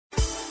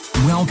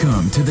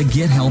Welcome to the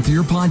Get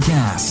Healthier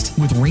podcast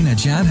with Rena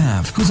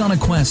Jadhav, who's on a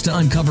quest to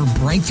uncover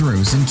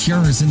breakthroughs and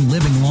cures in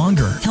living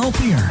longer,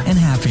 healthier, and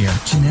happier.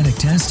 Genetic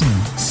testing,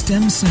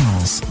 stem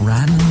cells,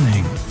 rat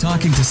milling,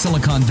 talking to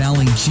Silicon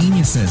Valley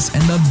geniuses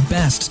and the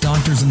best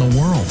doctors in the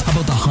world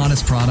about the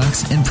hottest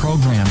products and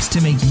programs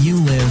to make you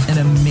live an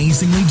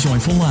amazingly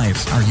joyful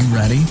life. Are you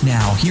ready?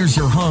 Now, here's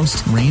your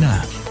host,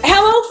 Rena.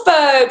 Hello,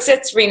 folks.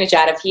 It's Rena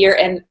Jadhav here.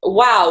 And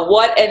wow,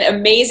 what an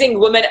amazing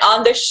woman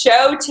on the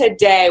show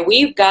today.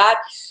 We've got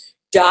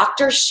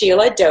Dr.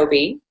 Sheila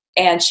Dobie,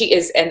 and she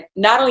is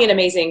not only an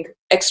amazing,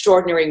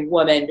 extraordinary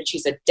woman, but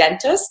she's a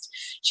dentist.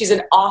 She's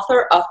an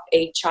author of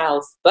a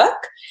child's book.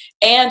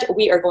 And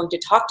we are going to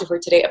talk to her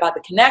today about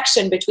the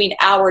connection between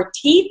our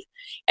teeth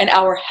and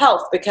our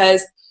health,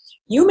 because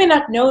you may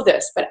not know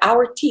this, but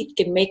our teeth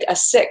can make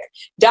us sick.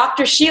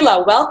 Dr.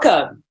 Sheila,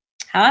 welcome.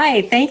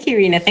 Hi, thank you,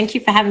 Rena. Thank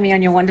you for having me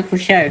on your wonderful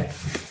show.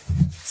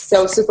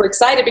 So super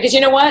excited because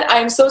you know what?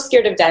 I'm so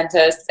scared of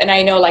dentists, and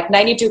I know like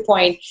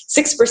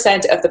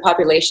 92.6% of the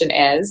population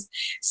is.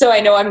 So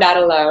I know I'm not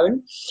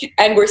alone.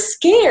 And we're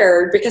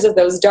scared because of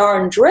those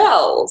darn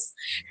drills.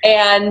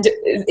 And,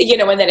 you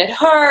know, and then it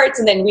hurts,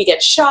 and then we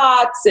get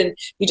shots, and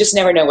you just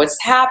never know what's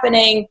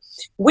happening.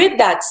 With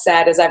that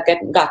said, as I've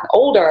gotten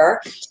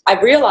older,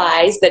 I've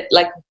realized that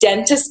like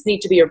dentists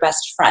need to be your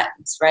best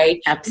friends,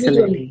 right?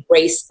 Absolutely. You need to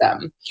embrace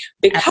them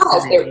because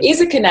Absolutely. There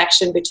is a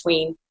connection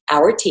between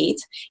our teeth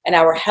and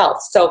our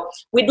health. So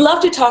we'd love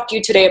to talk to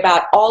you today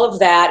about all of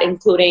that,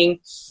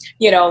 including,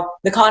 you know,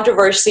 the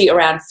controversy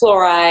around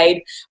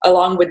fluoride,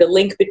 along with the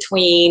link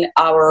between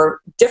our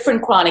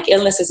different chronic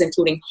illnesses,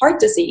 including heart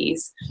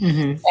disease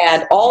and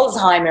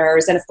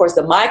Alzheimer's, and of course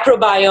the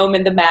microbiome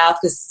in the mouth,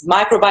 because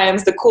microbiome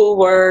is the cool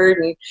word,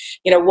 and,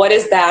 you know, what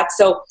is that?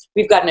 So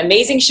we've got an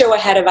amazing show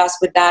ahead of us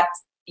with that.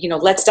 You know,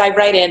 let's dive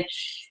right in.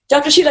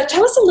 Dr. Sheila,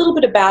 tell us a little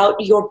bit about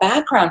your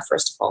background,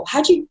 first of all.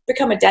 How did you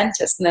become a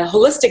dentist and a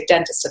holistic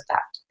dentist at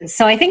that?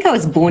 So I think I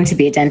was born to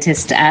be a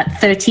dentist. At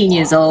 13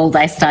 years old,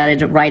 I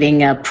started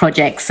writing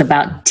projects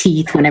about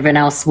teeth when everyone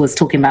else was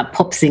talking about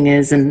pop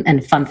singers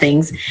and fun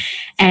things.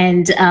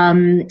 And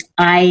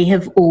I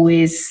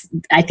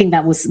think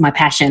that was my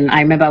passion.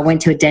 I remember I went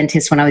to a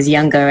dentist when I was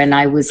younger, and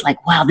I was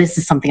like, wow, this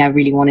is something I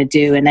really want to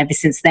do. And ever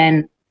since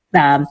then,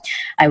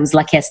 I was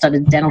lucky. I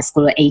started dental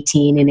school at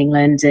 18 in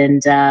England,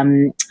 and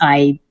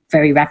I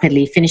very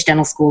rapidly finished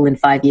dental school in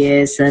 5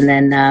 years, and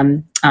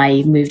then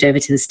I moved over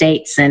to the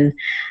States, and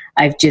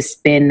I've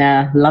just been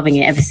loving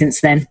it ever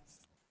since then.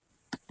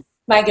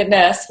 My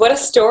goodness, what a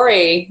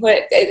story.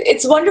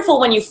 It's wonderful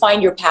when you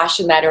find your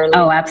passion that early.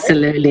 Oh,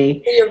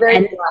 absolutely. You're very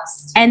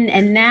blessed.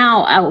 And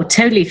now I will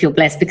totally feel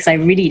blessed because I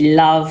really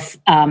love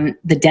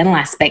the dental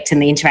aspect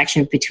and the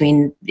interaction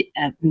between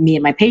me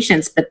and my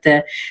patients. But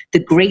the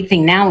great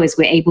thing now is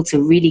we're able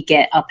to really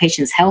get our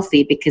patients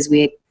healthy because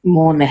we're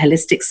more on the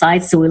holistic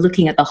side. So we're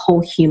looking at the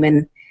whole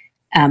human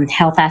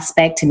health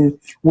aspect and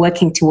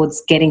working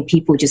towards getting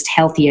people just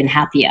healthier and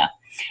happier.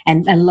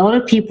 And a lot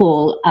of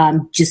people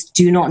just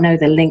do not know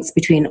the links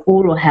between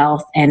oral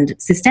health and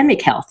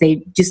systemic health.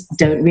 They just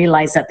don't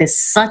realize that there's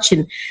such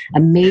a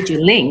major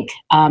link.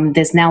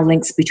 There's now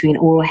links between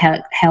oral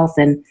health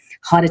and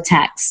heart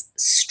attacks,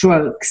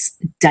 strokes,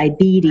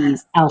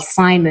 diabetes,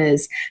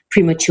 Alzheimer's,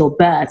 premature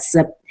births.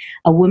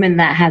 A woman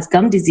that has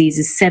gum disease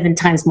is 7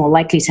 times more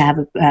likely to have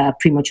a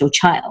premature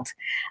child.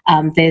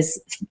 There's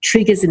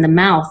triggers in the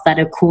mouth that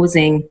are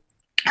causing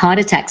heart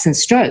attacks and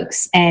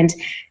strokes. And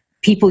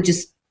people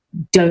just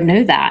don't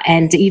know that,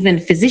 and even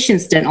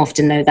physicians don't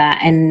often know that,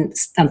 and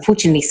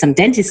unfortunately some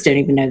dentists don't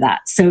even know that.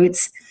 So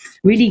it's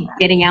really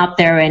getting out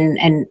there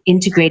and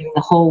integrating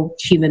the whole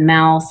human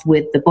mouth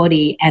with the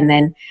body, and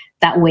then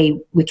that way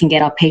we can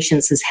get our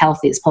patients as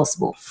healthy as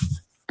possible.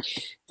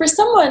 For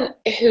someone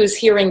who's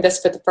hearing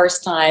this for the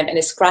first time and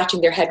is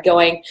scratching their head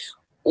going,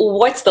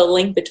 what's the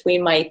link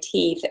between my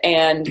teeth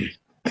and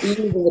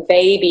losing a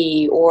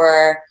baby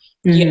or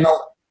you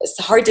know,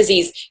 heart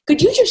disease?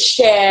 Could you just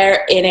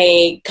share in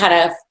a kind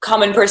of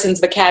common person's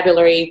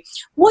vocabulary,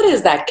 what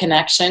is that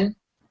connection?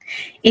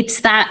 It's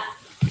that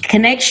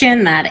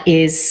connection that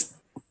is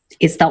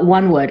that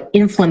one word,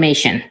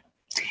 inflammation.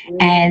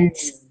 And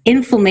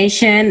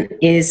inflammation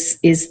is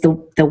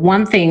the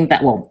one thing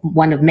that, well,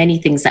 one of many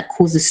things that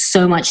causes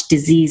so much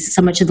disease.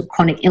 So much of the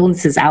chronic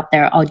illnesses out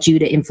there are due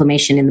to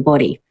inflammation in the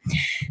body.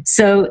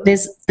 So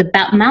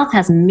the mouth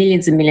has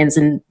millions and millions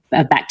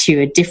of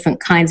bacteria,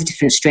 different kinds,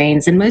 different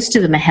strains, and most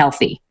of them are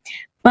healthy.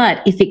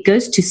 But if it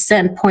goes to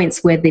certain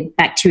points where the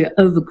bacteria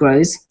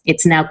overgrows,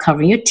 it's now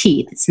covering your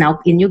teeth, it's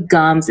now in your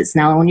gums, it's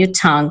now on your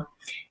tongue,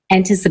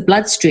 enters the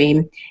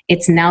bloodstream,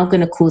 it's now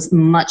going to cause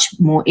much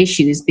more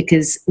issues,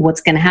 because what's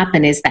going to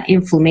happen is that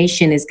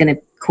inflammation is going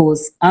to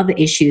cause other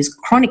issues,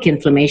 chronic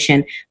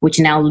inflammation, which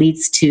now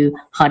leads to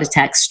heart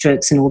attacks,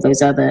 strokes, and all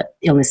those other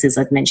illnesses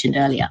I've mentioned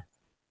earlier.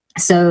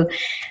 So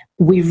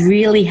we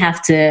really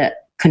have to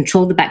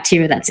control the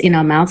bacteria that's in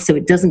our mouth so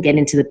it doesn't get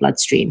into the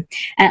bloodstream.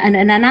 And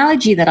an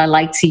analogy that I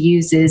like to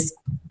use is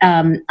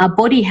our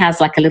body has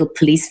like a little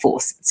police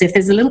force. So if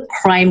there's a little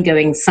crime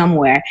going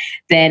somewhere,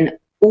 then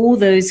all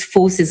those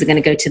forces are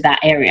going to go to that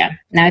area.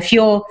 Now, if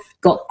you've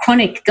got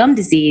chronic gum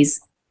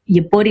disease,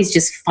 your body's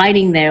just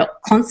fighting there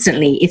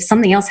constantly. If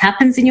something else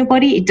happens in your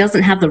body, it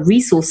doesn't have the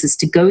resources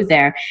to go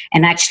there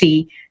and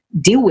actually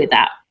deal with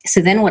that. So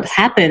then what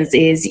happens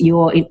is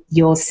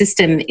your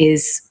system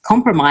is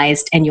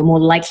compromised and you're more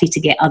likely to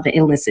get other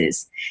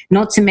illnesses.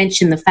 Not to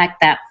mention the fact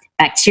that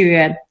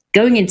bacteria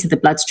going into the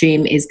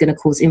bloodstream is going to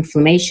cause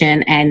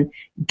inflammation and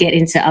get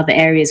into other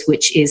areas,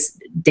 which is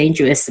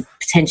dangerous,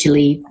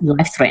 potentially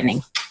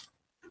life-threatening.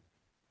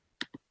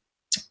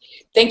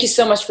 Thank you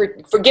so much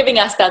for giving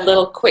us that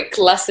little quick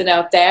lesson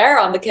out there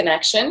on the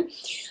connection.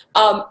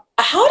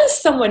 How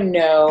does someone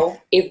know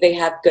if they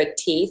have good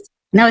teeth?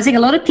 Now, I think a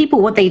lot of people,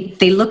 what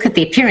they look at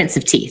the appearance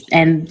of teeth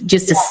and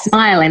just a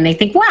smile and they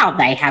think, wow,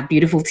 they have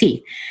beautiful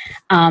teeth.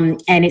 And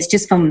it's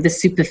just from the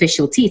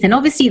superficial teeth. And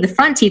obviously the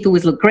front teeth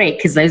always look great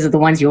because those are the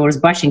ones you're always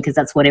brushing because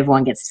that's what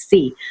everyone gets to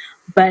see.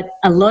 But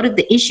a lot of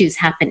the issues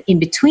happen in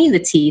between the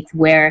teeth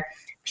where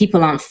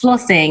people aren't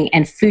flossing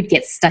and food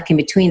gets stuck in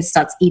between,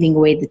 starts eating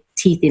away the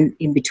teeth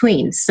in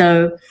between.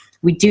 So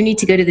we do need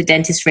to go to the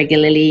dentist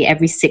regularly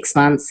every 6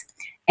 months.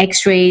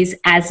 X-rays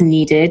as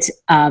needed,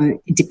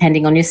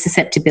 depending on your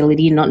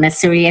susceptibility, not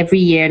necessarily every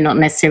year, not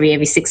necessarily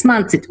every 6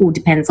 months. It all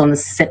depends on the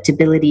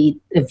susceptibility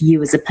of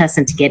you as a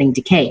person to getting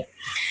decay.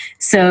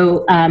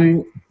 So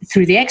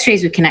through the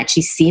X-rays, we can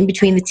actually see in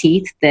between the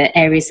teeth the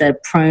areas that are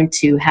prone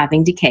to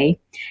having decay.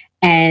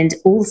 And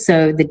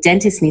also the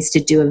dentist needs to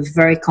do a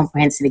very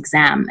comprehensive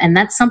exam. And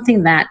that's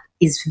something that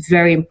is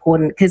very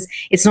important because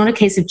it's not a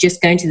case of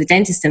just going to the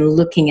dentist and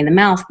looking in the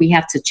mouth. We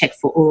have to check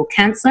for oral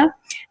cancer,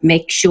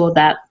 make sure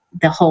that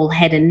the whole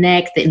head and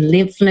neck, the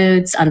lymph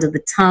nodes, under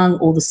the tongue,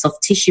 all the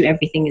soft tissue,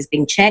 everything is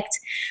being checked.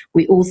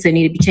 We also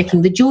need to be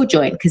checking the jaw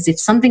joint because if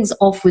something's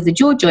off with the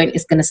jaw joint,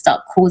 it's going to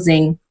start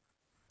causing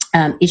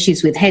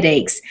issues with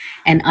headaches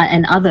and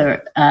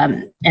other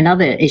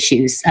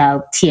issues,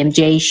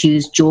 TMJ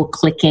issues, jaw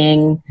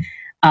clicking,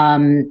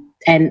 and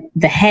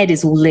the head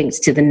is all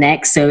linked to the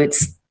neck, so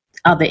it's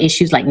other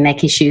issues like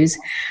neck issues.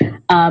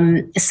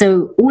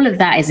 So all of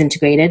that is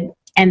integrated.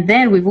 And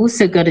then we've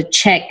also got to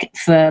check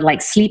for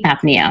like sleep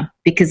apnea,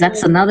 because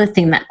that's another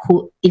thing that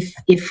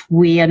if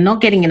we are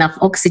not getting enough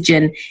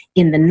oxygen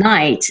in the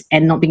night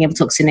and not being able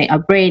to oxygenate our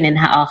brain and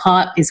how our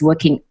heart is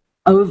working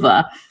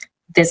over,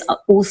 there's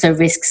also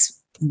risks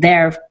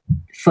there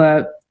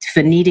for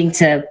needing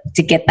to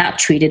get that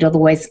treated.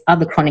 Otherwise,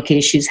 other chronic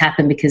issues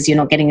happen because you're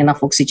not getting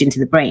enough oxygen to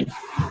the brain.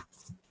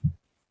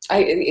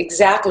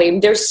 Exactly.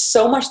 There's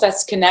so much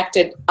that's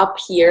connected up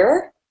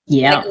here.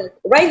 Yeah. Like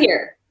right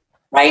here.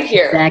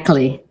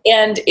 Exactly.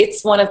 And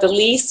it's one of the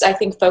least, I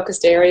think,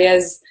 focused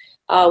areas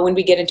when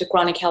we get into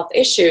chronic health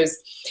issues.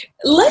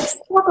 Let's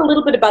talk a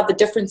little bit about the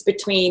difference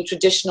between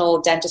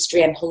traditional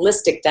dentistry and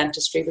holistic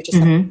dentistry, which is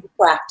something we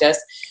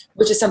practice,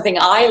 which is something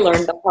I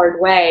learned the hard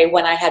way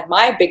when I had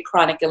my big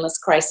chronic illness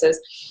crisis.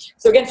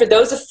 So again, for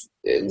those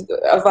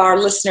of our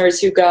listeners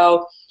who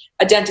go,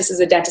 a dentist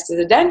is a dentist is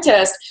a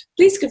dentist,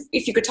 please,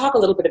 if you could talk a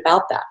little bit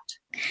about that.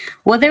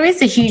 Well, there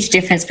is a huge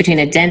difference between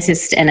a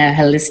dentist and a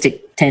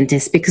holistic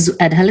dentist, because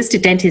a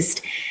holistic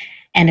dentist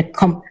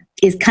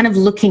is kind of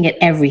looking at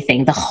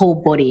everything, the whole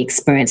body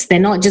experience. They're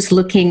not just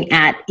looking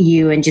at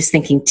you and just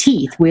thinking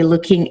teeth. We're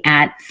looking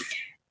at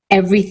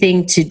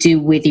everything to do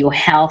with your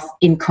health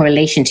in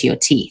correlation to your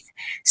teeth.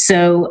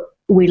 So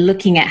we're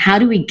looking at how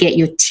do we get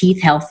your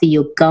teeth healthy,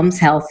 your gums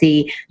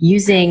healthy,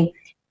 using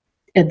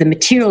the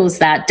materials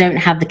that don't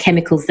have the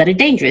chemicals that are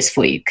dangerous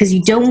for you, because you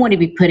don't want to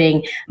be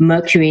putting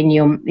mercury in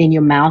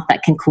your mouth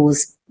that can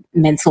cause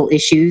mental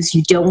issues.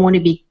 You don't want to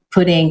be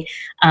putting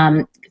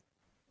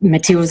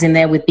materials in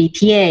there with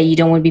BPA. You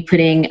don't want to be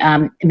putting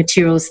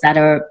materials that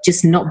are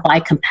just not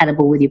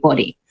biocompatible with your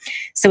body.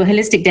 So a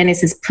holistic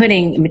dentist is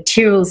putting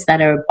materials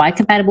that are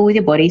biocompatible with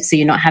your body, so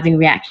you're not having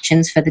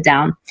reactions further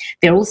down.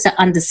 They're also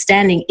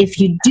understanding if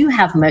you do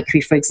have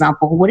mercury, for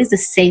example, what is a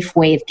safe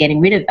way of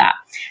getting rid of that?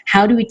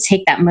 How do we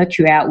take that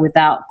mercury out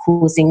without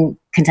causing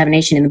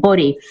contamination in the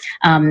body?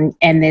 And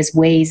there's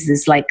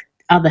like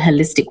other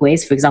holistic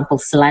ways, for example,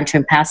 cilantro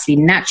and parsley,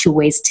 natural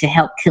ways to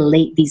help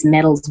chelate these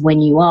metals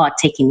when you are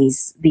taking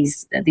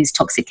these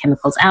toxic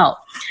chemicals out.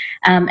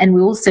 And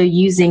we're also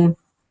using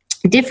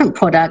different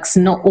products,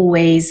 not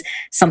always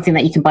something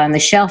that you can buy on the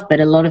shelf,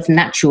 but a lot of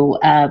natural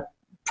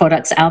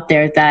products out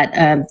there that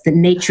the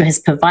nature has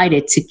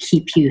provided to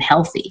keep you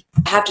healthy.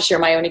 I have to share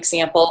my own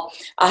example.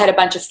 I had a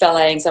bunch of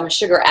fillings. I'm a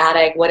sugar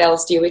addict. What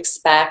else do you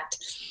expect?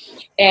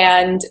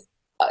 And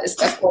of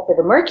course, for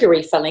the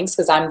mercury fillings,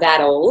 because I'm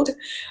that old.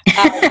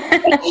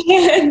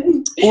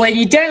 Well,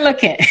 you don't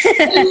look it.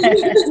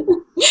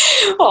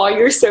 Oh,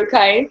 you're so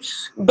kind.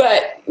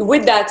 But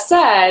with that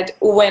said,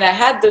 when I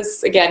had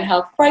this, again,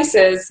 health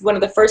crisis, one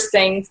of the first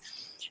things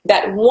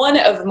that one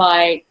of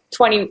my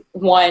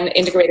 21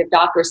 integrative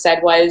doctors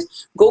said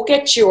was, go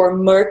get your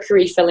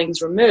mercury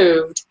fillings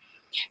removed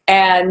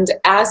And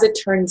as it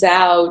turns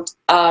out,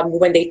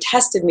 when they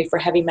tested me for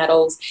heavy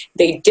metals,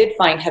 they did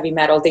find heavy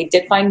metal. They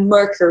did find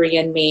mercury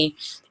in me,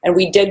 and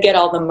we did get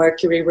all the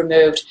mercury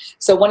removed.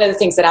 So one of the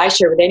things that I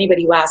share with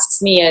anybody who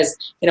asks me is,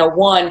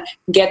 one,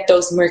 get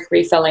those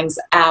mercury fillings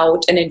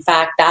out. And in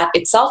fact, that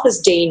itself is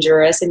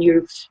dangerous, and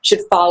you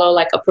should follow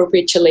like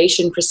appropriate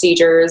chelation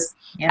procedures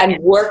and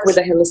work with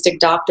a holistic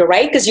doctor,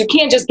 right? Because you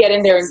can't just get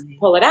in there and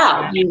pull it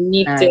out. You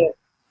need to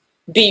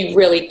be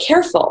really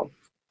careful.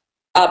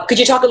 Could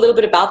you talk a little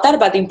bit about that,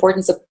 about the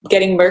importance of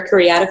getting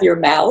mercury out of your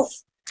mouth?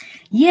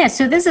 Yeah,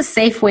 so there's a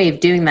safe way of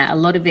doing that. A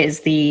lot of it is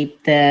the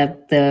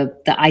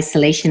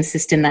isolation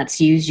system that's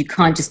used. You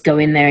can't just go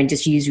in there and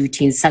just use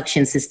routine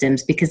suction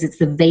systems because it's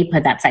the vapor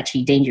that's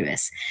actually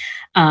dangerous.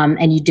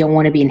 And you don't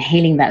want to be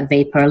inhaling that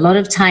vapor. A lot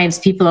of times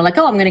people are like,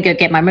 oh, I'm going to go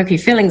get my mercury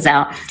fillings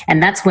out.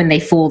 And that's when they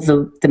fall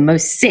the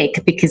most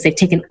sick because they've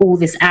taken all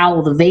this out,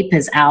 all the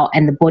vapors out,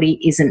 and the body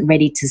isn't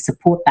ready to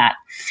support that.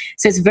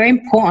 So it's very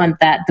important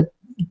that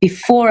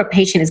before a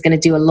patient is going to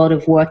do a lot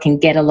of work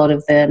and get a lot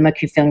of the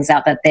mercury fillings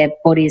out, that their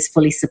body is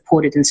fully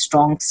supported and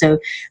strong. So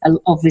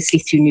obviously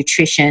through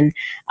nutrition,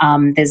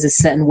 there's a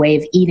certain way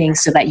of eating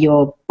so that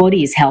your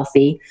body is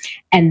healthy.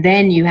 And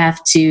then you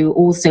have to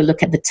also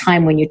look at the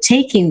time when you're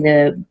taking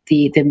the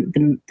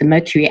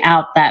mercury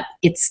out, that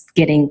it's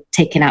getting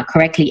taken out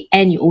correctly.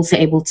 And you're also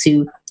able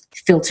to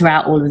filter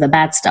out all of the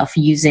bad stuff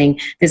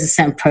there's a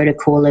certain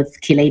protocol of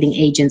chelating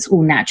agents,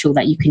 all natural,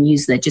 that you can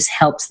use that just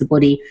helps the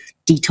body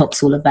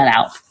detox all of that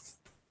out.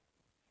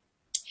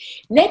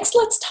 Next,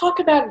 let's talk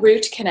about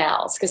root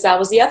canals, because that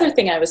was the other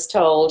thing I was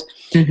told.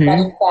 Mm-hmm. That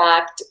in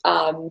fact,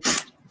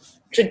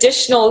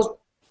 traditional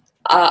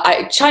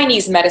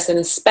Chinese medicine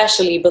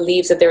especially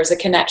believes that there's a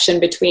connection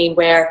between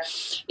where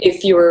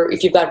if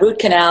you've got root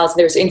canals,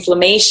 there's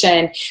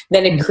inflammation,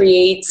 then it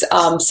creates,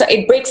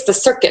 it breaks the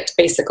circuit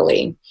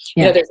basically.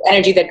 Yeah. There's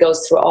energy that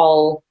goes through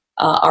all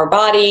our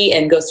body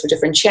and goes through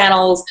different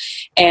channels.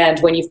 And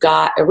when you've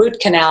got a root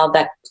canal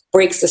that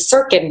breaks the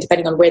circuit, and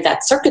depending on where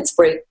that circuit's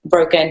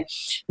broken,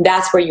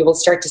 that's where you will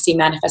start to see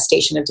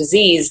manifestation of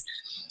disease.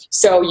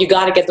 So you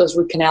got to get those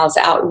root canals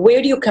out.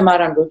 Where do you come out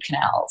on root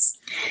canals?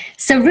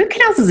 So root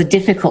canals is a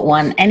difficult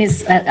one, and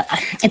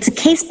it's a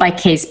case by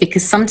case,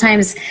 because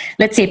sometimes,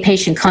 let's say a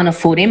patient can't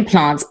afford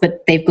implants,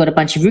 but they've got a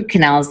bunch of root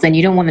canals, then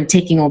you don't want them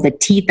taking all the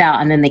teeth out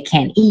and then they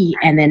can't eat.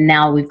 And then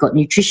now we've got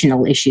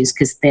nutritional issues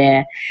because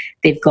they're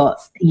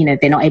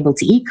not able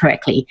to eat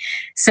correctly.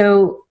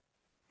 So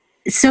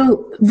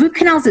root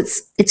canals,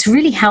 it's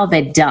really how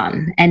they're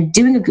done, and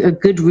doing a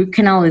good root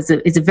canal is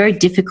a very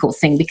difficult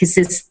thing because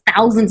there's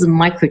thousands of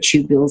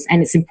microtubules,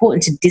 and it's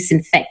important to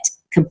disinfect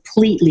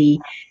completely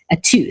a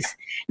tooth.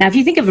 Now, if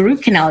you think of a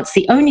root canal, it's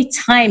the only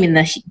time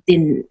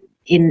in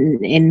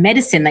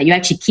medicine that you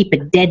actually keep a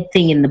dead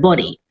thing in the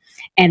body,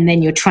 and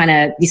then you're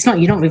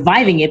not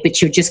reviving it,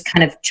 but you're just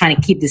kind of trying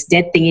to keep this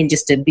dead thing in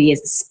just to be a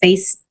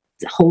space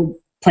hold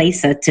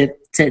placer to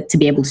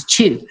be able to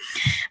chew.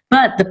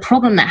 But the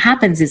problem that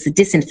happens is the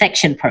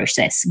disinfection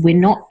process. We're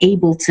not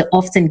able to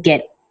often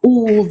get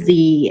all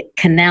the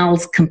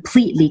canals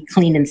completely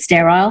clean and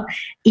sterile,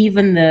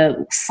 even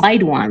the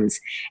side ones.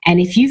 And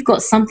if you've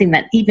got something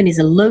that even is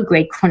a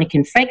low-grade chronic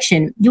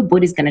infection, your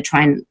body's going to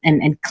try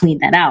and clean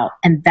that out.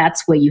 And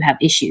that's where you have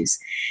issues.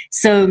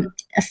 So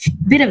a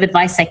bit of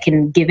advice I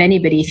can give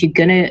anybody, if you're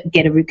going to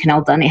get a root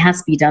canal done, it has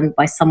to be done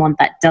by someone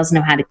that does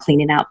know how to clean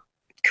it out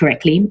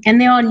correctly.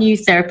 And there are new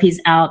therapies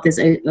out. There's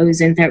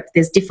ozone therapy.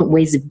 There's different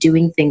ways of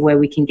doing things where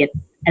we can get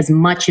as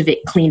much of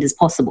it cleaned as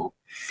possible.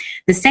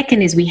 The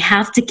second is we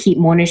have to keep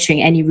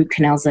monitoring any root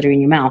canals that are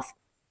in your mouth.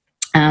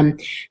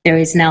 There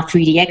is now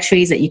 3D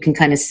x-rays that you can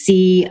kind of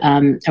see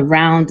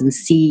around and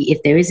see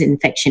if there is an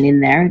infection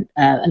in there,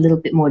 a little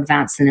bit more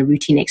advanced than a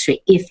routine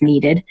x-ray if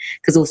needed,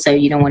 because also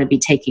you don't want to be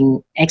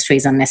taking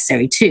x-rays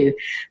unnecessary too.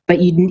 But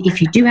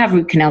if you do have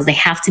root canals, they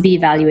have to be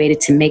evaluated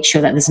to make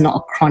sure that there's not a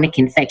chronic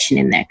infection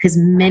in there, because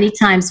many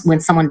times when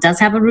someone does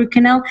have a root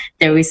canal,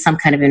 there is some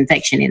kind of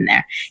infection in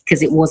there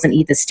because it wasn't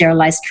either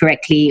sterilized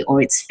correctly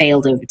or it's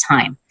failed over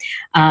time.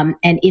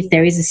 And if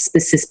there is a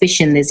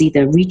suspicion, there's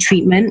either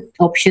retreatment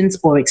options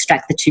or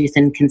extract the tooth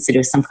and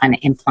consider some kind of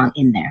implant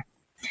in there.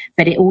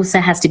 But it also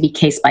has to be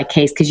case by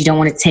case, because you don't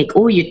want to take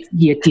all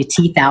your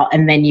teeth out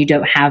and then you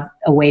don't have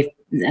a way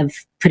of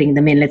putting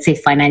them in. Let's say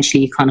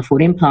financially you can't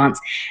afford implants,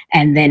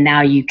 and then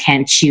now you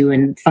can't chew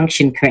and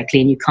function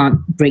correctly and you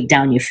can't break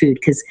down your food,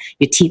 because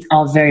your teeth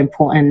are very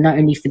important, not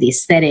only for the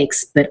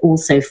aesthetics, but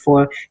also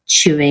for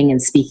chewing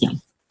and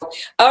speaking.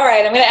 All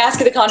right, I'm going to ask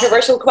you the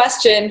controversial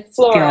question.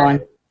 Fluoride. Go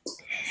on.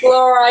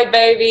 Fluoride,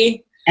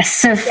 baby.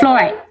 So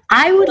fluoride,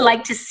 I would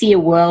like to see a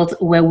world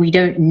where we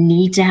don't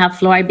need to have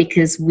fluoride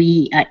because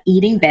we are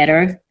eating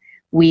better.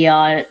 We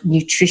are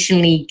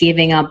nutritionally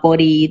giving our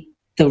body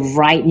the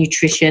right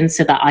nutrition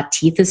so that our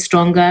teeth are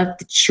stronger.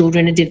 The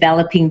children are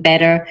developing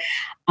better.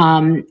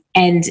 And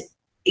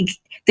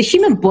the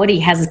human body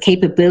has a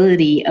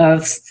capability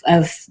of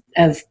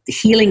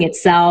healing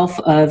itself,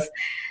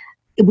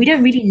 we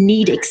don't really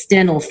need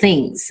external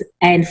things.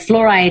 And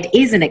fluoride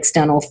is an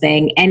external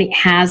thing, and it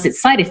has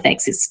its side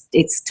effects.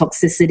 Its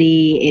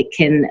toxicity, it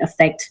can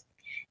affect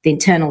the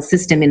internal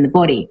system in the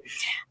body.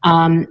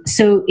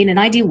 So in an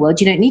ideal world,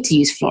 you don't need to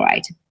use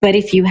fluoride. But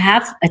if you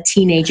have a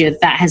teenager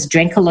that has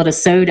drank a lot of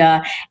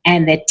soda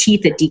and their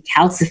teeth are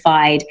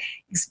decalcified,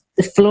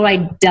 the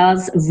fluoride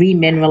does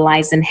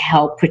remineralize and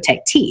help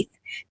protect teeth.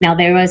 Now,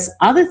 there are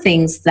other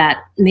things that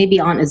maybe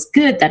aren't as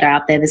good that are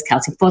out there. There's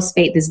calcium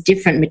phosphate. There's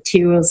different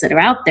materials that are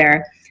out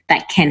there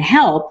that can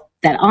help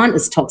that aren't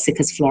as toxic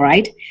as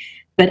fluoride.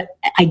 But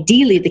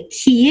ideally, the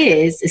key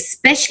is,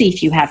 especially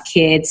if you have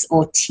kids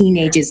or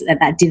teenagers at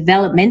that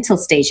developmental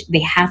stage,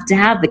 they have to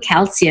have the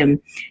calcium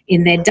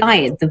in their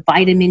diet, the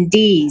vitamin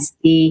Ds.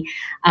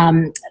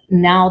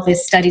 Now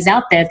there's studies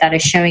out there that are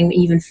showing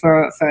even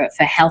for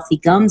healthy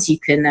gums, you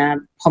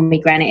can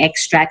pomegranate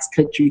extracts,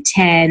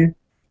 CoQ10.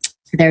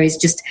 There is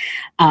just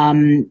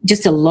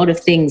a lot of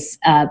things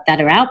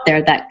that are out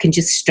there that can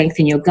just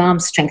strengthen your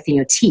gums, strengthen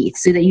your teeth,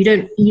 so that you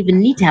don't even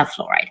need to have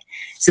fluoride.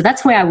 So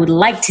that's where I would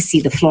like to see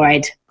the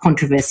fluoride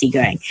controversy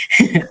going.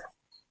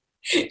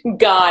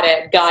 Got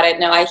it.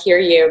 Now I hear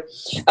you.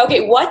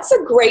 Okay, what's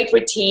a great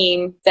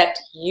routine that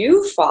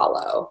you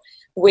follow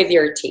with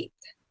your teeth?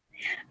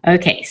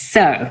 Okay,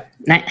 so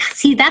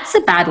see, that's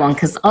a bad one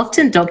because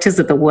often doctors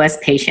are the worst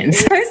patients.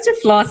 I'm supposed to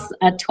floss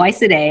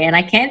twice a day, and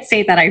I can't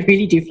say that I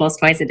really do floss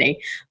twice a day.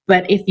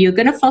 But if you're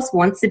going to floss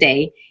once a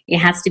day, it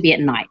has to be at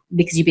night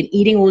because you've been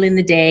eating all in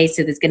the day,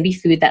 so there's going to be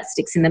food that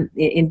sticks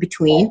in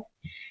between.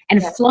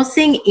 And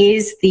flossing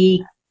is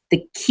the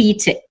key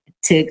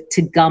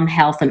to gum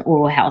health and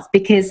oral health,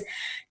 because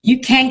you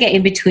can get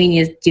in between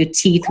your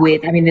teeth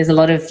with, there's a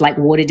lot of like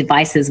water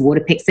devices, water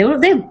picks.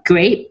 They're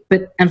great,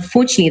 but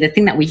unfortunately the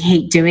thing that we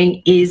hate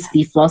doing is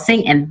the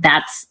flossing, and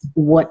that's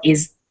what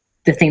is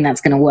the thing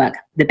that's going to work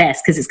the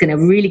best, because it's going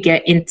to really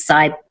get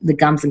inside the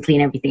gums and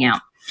clean everything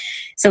out.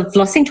 So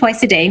flossing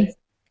twice a day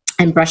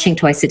and brushing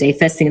twice a day,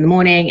 first thing in the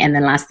morning and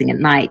then last thing at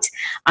night.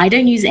 I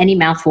don't use any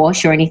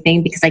mouthwash or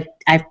anything because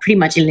I've pretty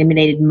much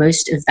eliminated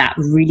most of that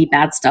really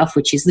bad stuff,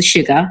 which is the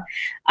sugar.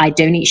 I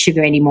don't eat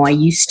sugar anymore. I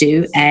used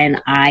to,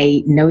 and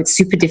I know it's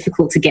super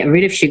difficult to get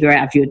rid of sugar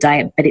out of your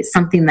diet, but it's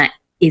something that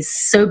is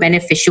so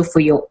beneficial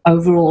for your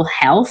overall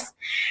health.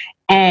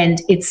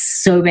 And it's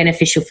so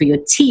beneficial for your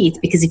teeth,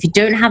 because if you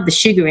don't have the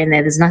sugar in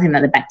there, there's nothing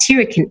that the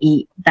bacteria can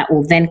eat that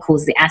will then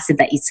cause the acid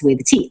that eats away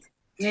the teeth.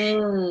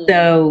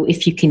 So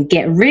if you can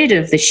get rid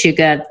of the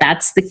sugar,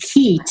 that's the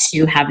key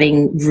to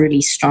having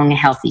really strong,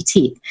 healthy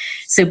teeth.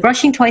 So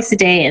brushing twice a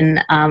day and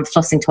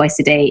flossing twice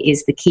a day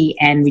is the key,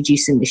 and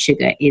reducing the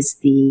sugar is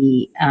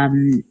the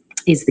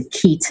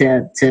key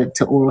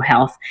to oral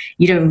health.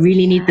 You don't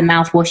really need the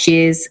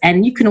mouthwashes,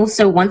 and you can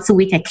also, once a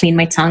week, I clean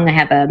my tongue. I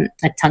have a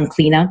tongue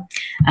cleaner,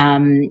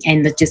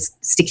 and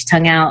just stick your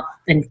tongue out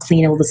and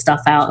clean all the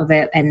stuff out of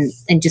it,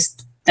 and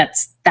just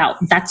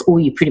that's all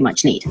you pretty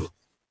much need.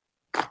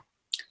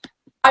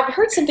 I've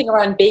heard something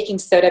around baking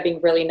soda being a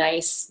really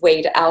nice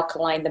way to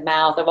alkaline the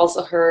mouth. I've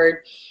also heard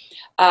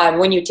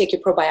when you take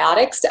your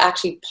probiotics to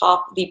actually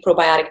pop the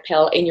probiotic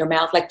pill in your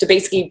mouth, like to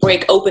basically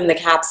break open the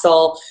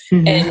capsule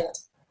and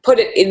put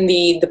it in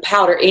the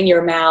powder in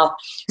your mouth,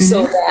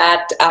 so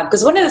that,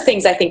 because one of the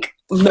things I think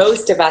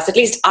most of us, at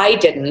least I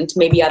didn't,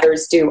 maybe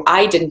others do,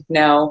 I didn't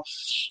know,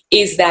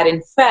 is that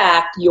in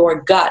fact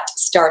your gut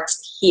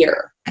starts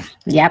here.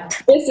 Yep.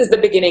 This is the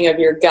beginning of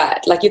your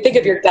gut. Like you think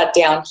of your gut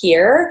down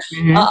here,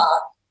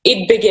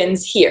 it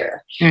begins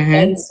here.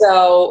 And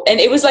so,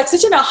 and it was like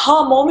such an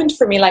aha moment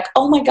for me, like,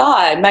 oh my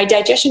God, my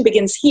digestion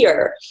begins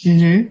here.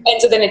 And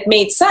so then it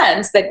made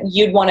sense that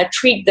you'd want to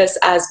treat this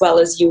as well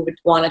as you would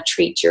want to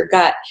treat your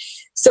gut.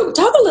 So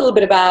talk a little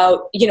bit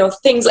about,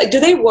 things like, do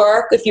they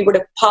work if you were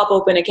to pop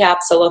open a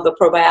capsule of a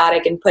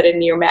probiotic and put it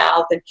in your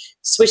mouth and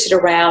swish it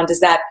around?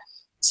 Does that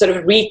sort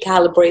of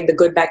recalibrate the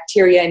good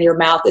bacteria in your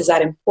mouth? Is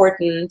that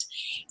important?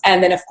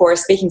 And then, of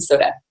course, baking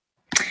soda.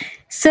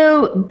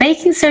 So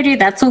baking soda,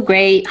 that's all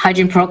great.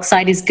 Hydrogen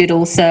peroxide is good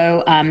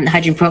also.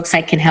 Hydrogen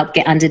peroxide can help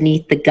get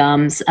underneath the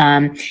gums.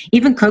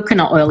 Even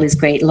coconut oil is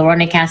great.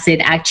 Lauronic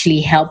acid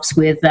actually helps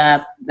with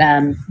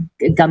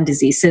gum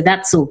disease. So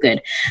that's all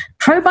good.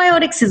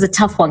 Probiotics is a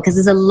tough one because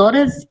there's a lot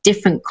of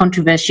different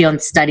controversy on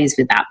studies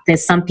with that.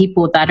 There's some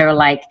people that are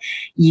like,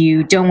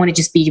 you don't want to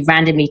just be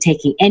randomly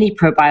taking any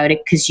probiotic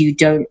because you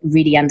don't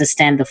really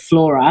understand the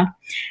flora.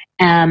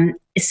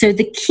 So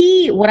the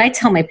key, what I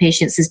tell my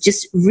patients is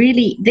just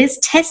really, there's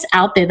tests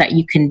out there that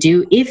you can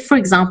do. If, for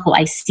example,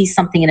 I see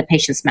something in a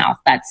patient's mouth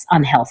that's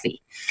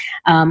unhealthy,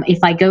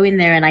 if I go in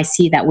there and I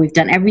see that we've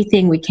done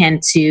everything we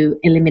can to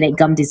eliminate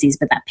gum disease,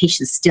 but that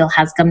patient still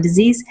has gum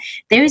disease,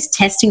 there is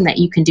testing that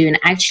you can do and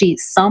actually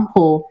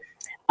sample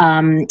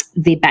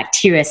the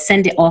bacteria,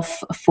 send it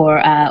off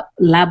for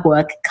lab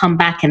work, come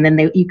back, and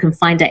then you can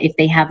find out if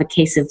they have a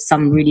case of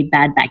some really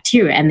bad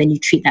bacteria, and then you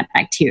treat that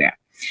bacteria.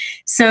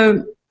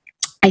 So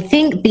I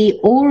think the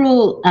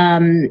oral,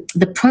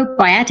 the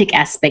probiotic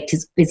aspect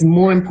is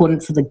more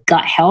important for the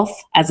gut health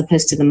as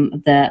opposed to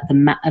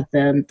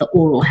the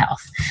oral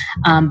health.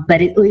 But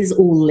it is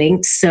all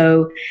linked.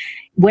 So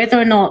whether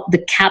or not the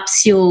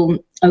capsule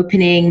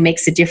opening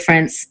makes a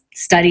difference,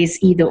 studies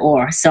either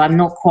or. So I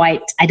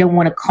don't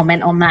want to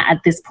comment on that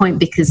at this point,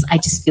 because I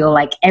just feel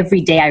like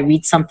every day I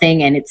read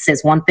something and it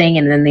says one thing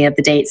and then the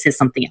other day it says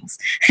something else.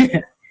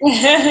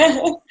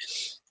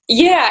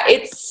 Yeah,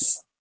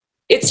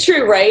 it's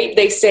true, right?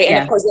 They say,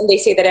 and of course, then they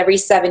say that every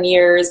 7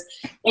 years,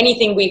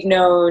 anything we've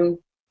known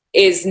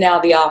is now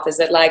the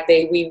opposite. Like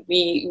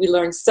we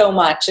learn so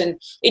much, and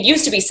it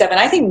used to be 7.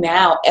 I think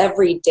now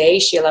every day,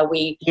 Sheila,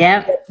 we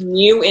get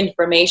new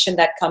information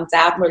that comes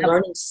out. And we're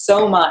learning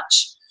so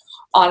much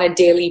on a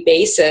daily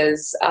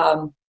basis.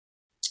 I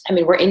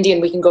mean, we're Indian.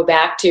 We can go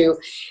back to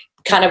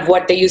kind of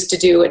what they used to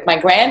do at my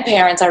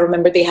grandparents. I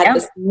remember they had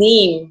this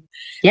neem.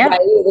 Right?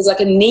 It was like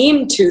a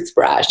neem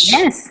toothbrush.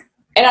 Yes.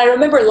 And I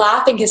remember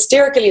laughing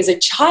hysterically as a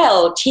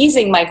child,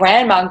 teasing my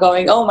grandma and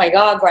going, "Oh my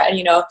God,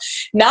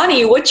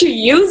 Nani, what you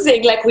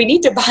using? Like, we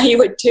need to buy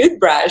you a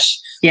toothbrush."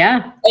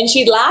 Yeah. And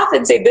she'd laugh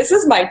and say, "This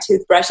is my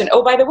toothbrush." And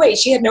oh, by the way,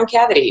 she had no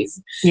cavities.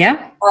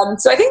 Yeah.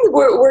 So I think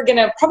we're going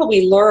to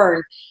probably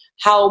learn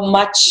how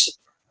much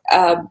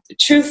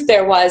truth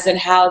there was and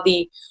how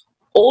the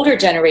older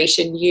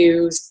generation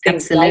used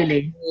things like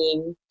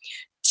neem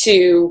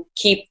to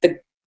keep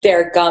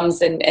their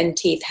gums and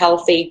teeth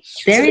healthy.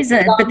 There is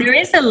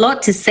a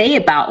lot to say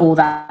about all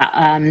that.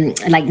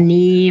 Like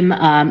neem,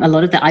 a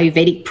lot of the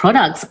Ayurvedic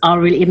products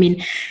are really, I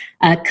mean,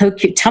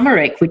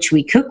 turmeric, which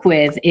we cook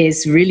with,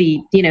 is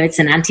really, it's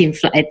an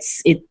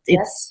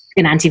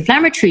an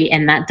anti-inflammatory,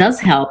 and that does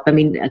help. I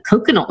mean,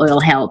 coconut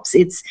oil helps.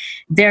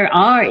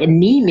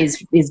 Neem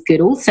is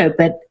good also,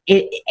 but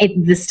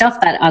the stuff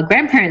that our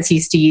grandparents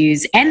used to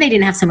use, and they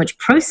didn't have so much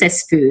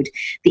processed food.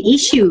 The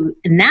issue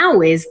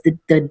now is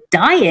the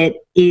diet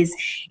is,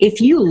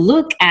 if you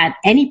look at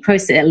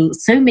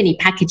so many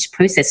packaged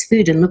processed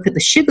food and look at the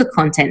sugar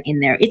content in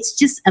there, it's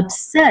just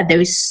absurd.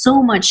 There is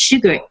so much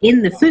sugar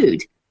in the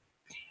food.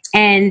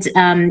 And,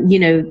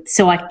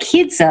 so our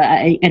kids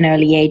at an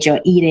early age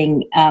are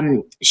eating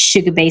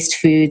sugar-based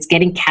foods,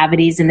 getting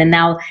cavities, and then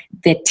now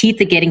their teeth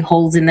are getting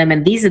holes in them.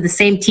 And these are the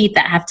same teeth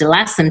that have to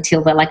last them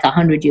till they're like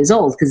 100 years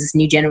old, because this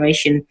new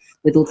generation,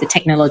 with all the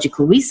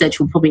technological research,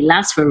 will probably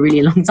last for a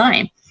really long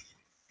time.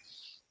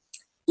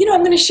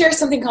 I'm going to share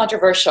something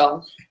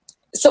controversial.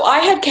 So I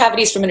had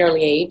cavities from an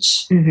early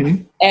age,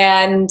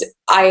 and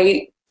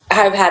I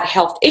have had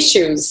health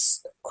issues,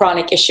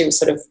 chronic issues,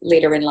 sort of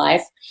later in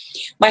life.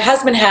 My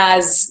husband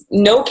has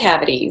no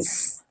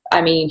cavities.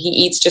 I mean, he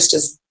eats just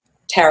as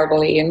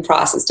terribly and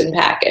processed and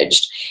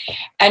packaged,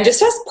 and just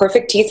has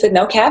perfect teeth with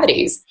no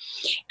cavities.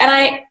 And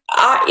I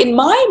in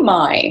my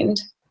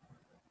mind,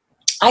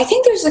 I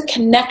think there's a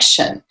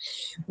connection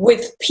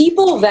with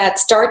people that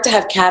start to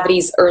have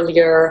cavities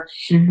earlier.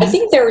 I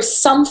think there is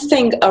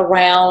something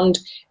around,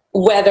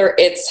 whether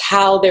it's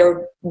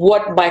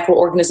what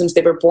microorganisms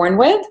they were born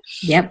with,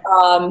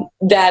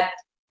 that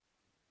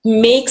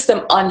makes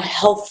them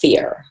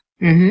unhealthier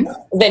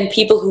than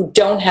people who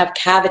don't have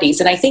cavities.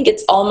 And I think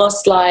it's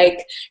almost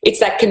like it's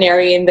that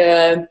canary in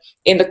the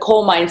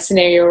coal mine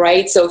scenario,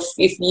 right? So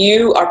if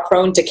you are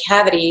prone to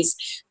cavities,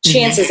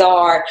 chances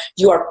are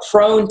you are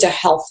prone to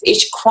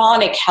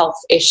chronic health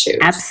issues.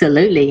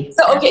 Absolutely.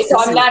 So okay,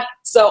 absolutely.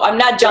 I'm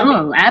not jumping.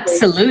 Oh,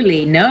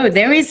 absolutely. No,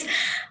 there is.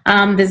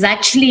 There's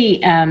actually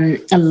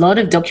a lot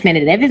of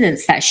documented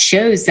evidence that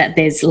shows that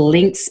there's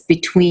links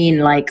between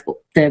like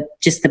the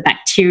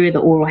bacteria, the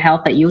oral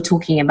health that you're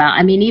talking about.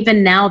 I mean,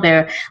 even now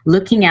they're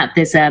looking at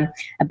there's a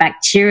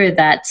bacteria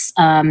that's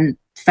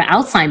for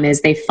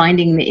Alzheimer's. They're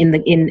finding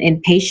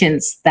in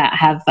patients that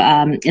have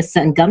a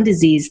certain gum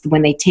disease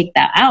when they take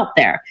that out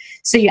there.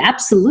 So you're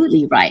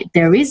absolutely right.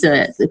 There is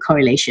a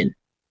correlation.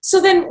 So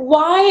then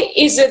why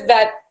is it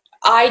that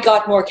I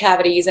got more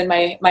cavities and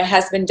my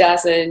husband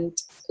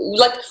doesn't?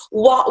 Like,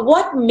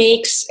 what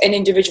makes an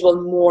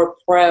individual more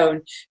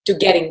prone to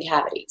getting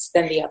cavities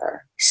than the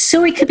other?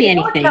 So it could be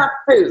anything. Not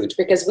food,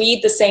 because we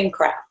eat the same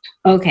crap.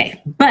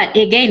 Okay. But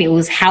again, it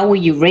was how were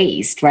you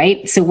raised,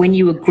 right? So when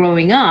you were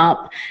growing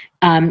up,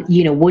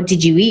 what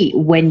did you eat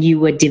when you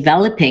were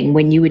developing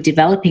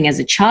as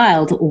a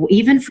child, or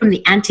even from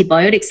the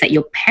antibiotics that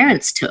your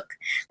parents took?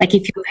 Like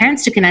if your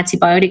parents took an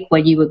antibiotic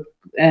while you were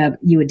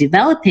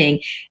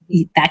developing,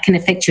 that can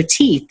affect your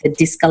teeth, the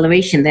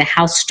discoloration,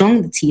 how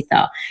strong the teeth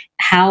are,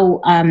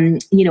 how,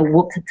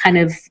 what kind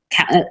of,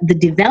 the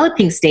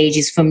developing stage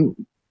is from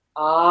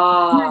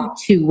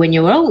to when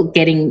you're old,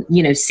 getting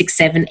 6,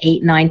 7,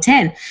 8, 9,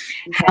 10. Okay.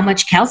 How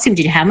much calcium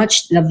did you? How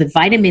much of the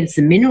vitamins,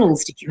 the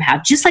minerals did you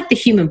have? Just like the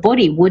human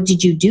body, what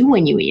did you do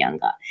when you were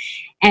younger?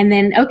 And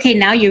then, okay,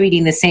 now you're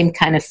eating the same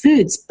kind of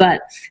foods,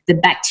 but the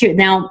bacteria.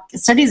 Now,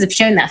 studies have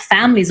shown that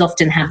families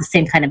often have the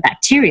same kind of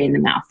bacteria in the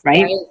mouth,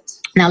 right?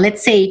 Now,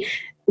 let's say at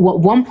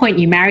one point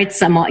you married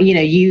someone,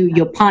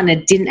 your partner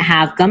didn't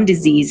have gum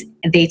disease.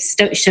 They've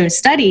shown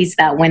studies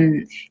that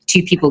when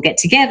two people get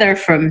together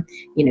from,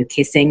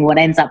 kissing, what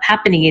ends up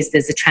happening is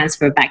there's a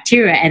transfer of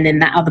bacteria, and then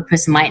that other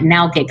person might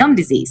now get gum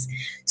disease.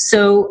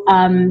 So,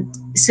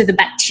 so the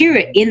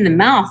bacteria in the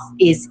mouth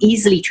is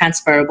easily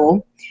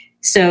transferable.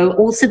 So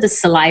also the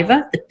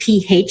saliva, the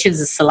pH of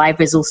the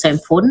saliva is also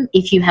important.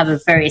 If you have a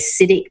very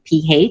acidic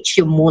pH,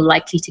 you're more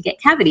likely to get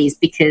cavities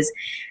because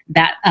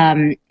that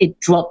it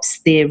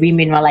drops the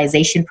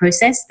remineralization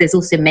process. There's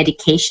also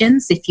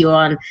medications. If you're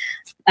on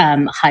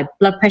high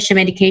blood pressure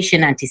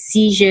medication,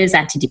 anti-seizures,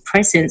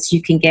 antidepressants,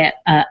 you can get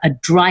a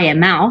drier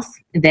mouth.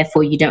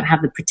 Therefore, you don't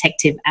have the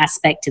protective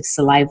aspect of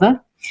saliva.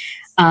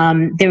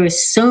 There are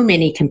so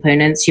many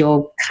components,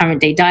 your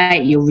current day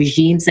diet, your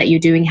regimes that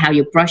you're doing, how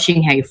you're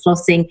brushing, how you're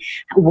flossing,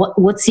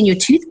 what's in your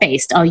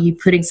toothpaste. Are you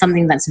putting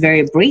something that's very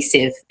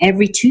abrasive?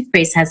 Every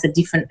toothpaste has a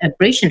different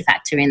abrasion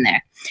factor in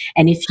there.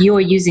 And if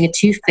you're using a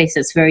toothpaste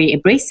that's very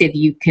abrasive,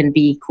 you can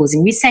be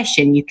causing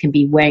recession, you can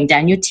be wearing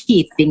down your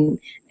teeth,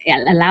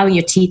 allowing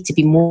your teeth to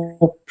be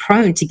more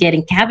prone to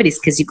getting cavities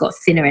because you've got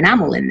thinner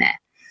enamel in there.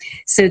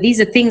 So these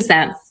are things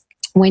that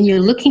when you're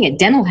looking at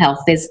dental health,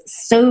 there's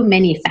so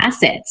many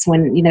facets.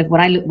 When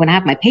I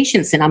have my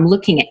patients and I'm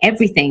looking at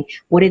everything,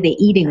 what are they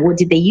eating? What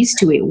did they used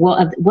to eat?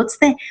 What's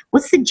the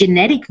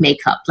genetic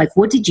makeup? Like,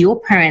 what did your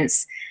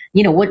parents,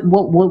 what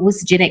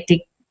was the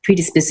genetic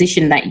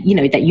predisposition that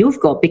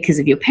you've got because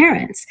of your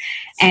parents?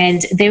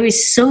 And there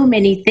is so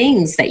many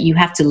things that you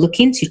have to look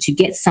into to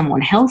get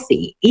someone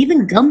healthy.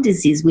 Even gum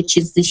disease, which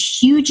is the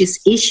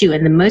hugest issue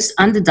and the most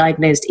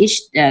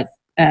underdiagnosed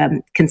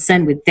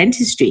concern with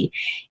dentistry,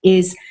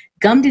 is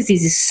gum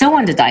disease is so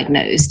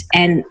underdiagnosed,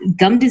 and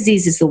gum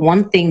disease is the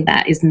one thing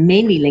that is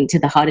mainly linked to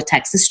the heart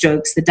attacks, the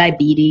strokes, the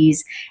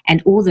diabetes,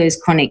 and all those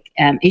chronic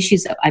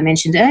issues that I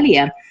mentioned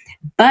earlier.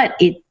 But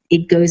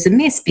it goes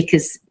amiss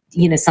because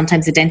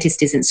sometimes the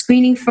dentist isn't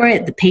screening for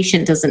it. The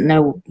patient doesn't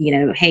know,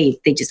 hey,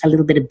 they just a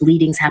little bit of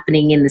bleeding's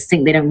happening in the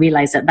sink. They don't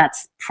realize that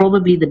that's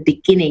probably the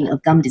beginning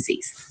of gum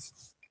disease.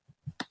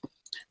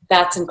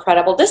 That's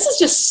incredible. This has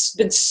just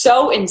been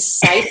so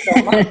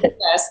insightful. My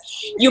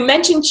goodness. You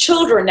mentioned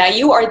children. Now,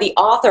 you are the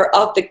author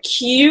of the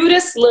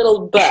cutest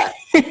little book.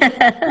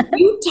 Can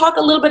you talk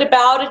a little bit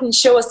about it and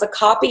show us a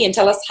copy and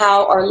tell us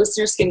how our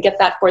listeners can get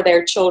that for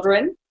their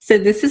children? So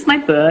this is my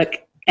book.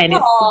 And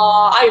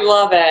I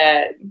love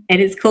it. And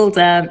it's called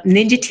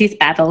Ninja Tooth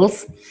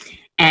Battles.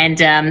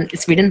 And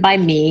it's written by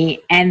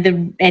me, and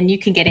you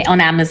can get it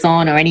on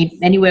Amazon or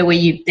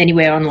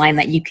anywhere online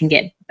that you can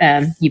get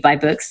you buy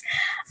books.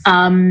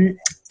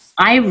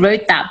 I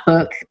wrote that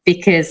book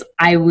because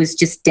I was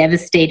just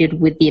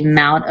devastated with the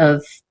amount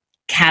of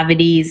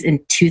cavities and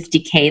tooth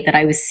decay that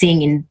I was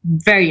seeing in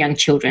very young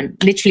children.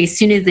 Literally, as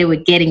soon as they were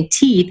getting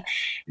teeth,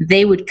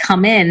 they would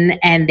come in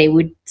and they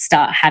would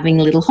start having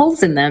little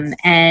holes in them.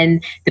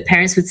 And the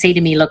parents would say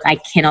to me, look, I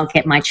cannot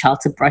get my child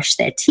to brush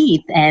their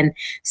teeth. And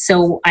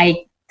so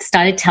I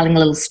started telling a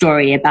little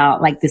story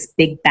about like this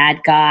big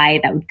bad guy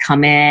that would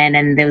come in,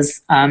 and there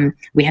was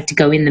we have to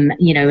go in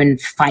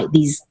and fight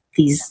these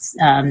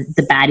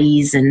the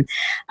baddies, and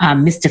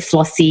Mr.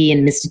 Flossie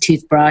and Mr.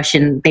 Toothbrush,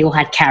 and they all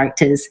had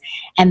characters.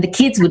 And the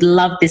kids would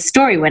love this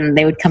story when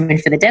they would come in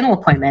for the dental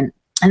appointment.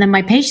 And then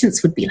my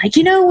patients would be like,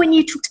 when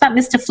you talked about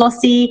Mr.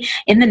 Flossie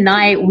in the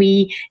night,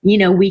 we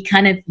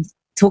kind of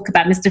talk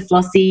about Mr.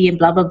 Flossie and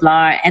blah, blah,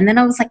 blah. And then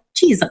I was like,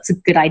 geez, that's a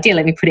good idea.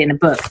 Let me put it in a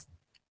book.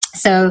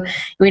 So,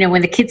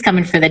 when the kids come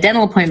in for the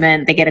dental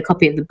appointment, they get a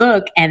copy of the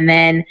book, and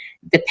then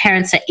the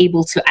parents are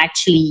able to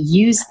actually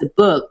use the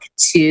book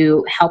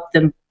to help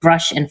them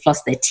brush and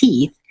floss their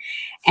teeth.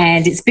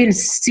 And it's been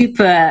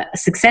super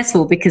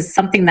successful because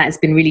something that has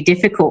been really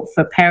difficult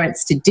for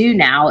parents to do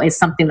now is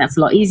something that's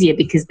a lot easier,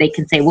 because they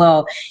can say,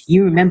 well,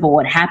 you remember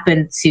what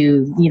happened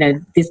to,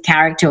 this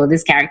character or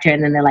this character.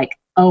 And then they're like,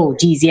 oh,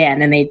 geez, yeah.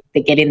 And then they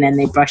get in there and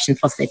they brush and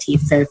floss their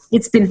teeth. So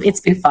it's been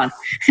fun.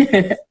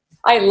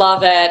 I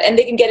love it. And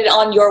they can get it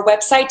on your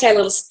website.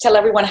 Tell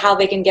everyone how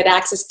they can get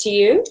access to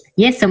you.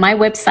 Yes, so my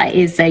website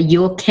is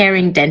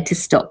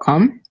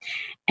yourcaringdentist.com.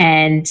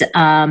 And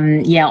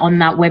on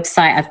that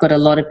website, I've got a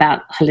lot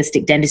about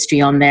holistic dentistry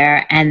on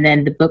there. And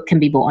then the book can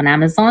be bought on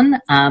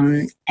Amazon.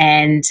 If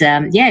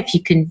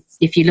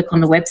you look on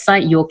the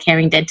website,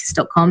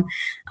 yourcaringdentist.com,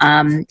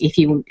 if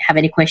you have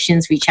any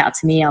questions, reach out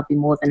to me. I'll be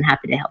more than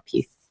happy to help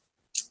you.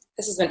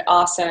 This has been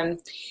awesome.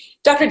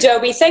 Dr.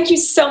 Dobie, thank you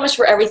so much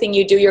for everything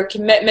you do, your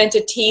commitment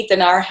to teeth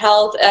and our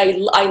health.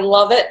 I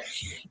love it.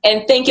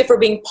 And thank you for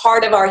being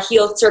part of our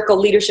Healed Circle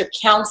Leadership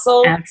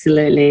Council.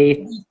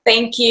 Absolutely.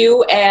 Thank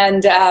you.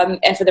 And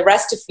for the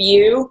rest of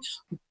you,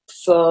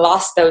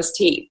 floss those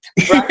teeth.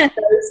 Brush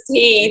those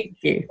teeth.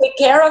 Take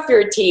care of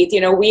your teeth.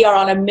 We are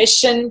on a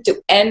mission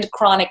to end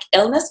chronic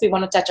illness. We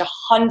want to touch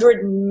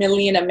 100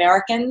 million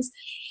Americans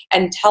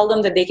and tell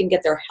them that they can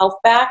get their health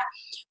back.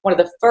 One of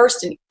the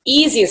first and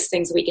easiest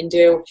things we can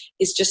do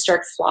is just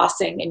start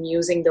flossing and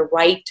using the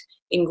right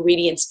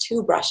ingredients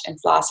to brush and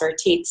floss our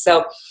teeth.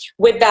 So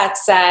with that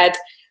said,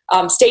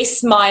 stay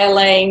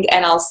smiling,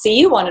 and I'll see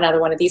you on another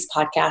one of these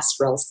podcasts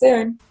real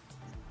soon.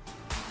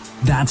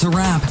 That's a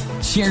wrap.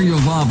 Share your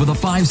love with a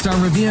 5-star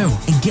review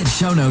and get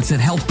show notes at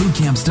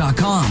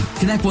healthbootcamps.com.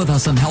 Connect with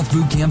us on Health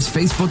Bootcamp's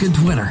Facebook and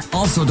Twitter.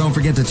 Also, don't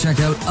forget to check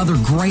out other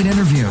great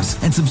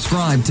interviews and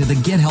subscribe to the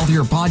Get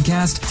Healthier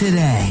podcast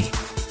today.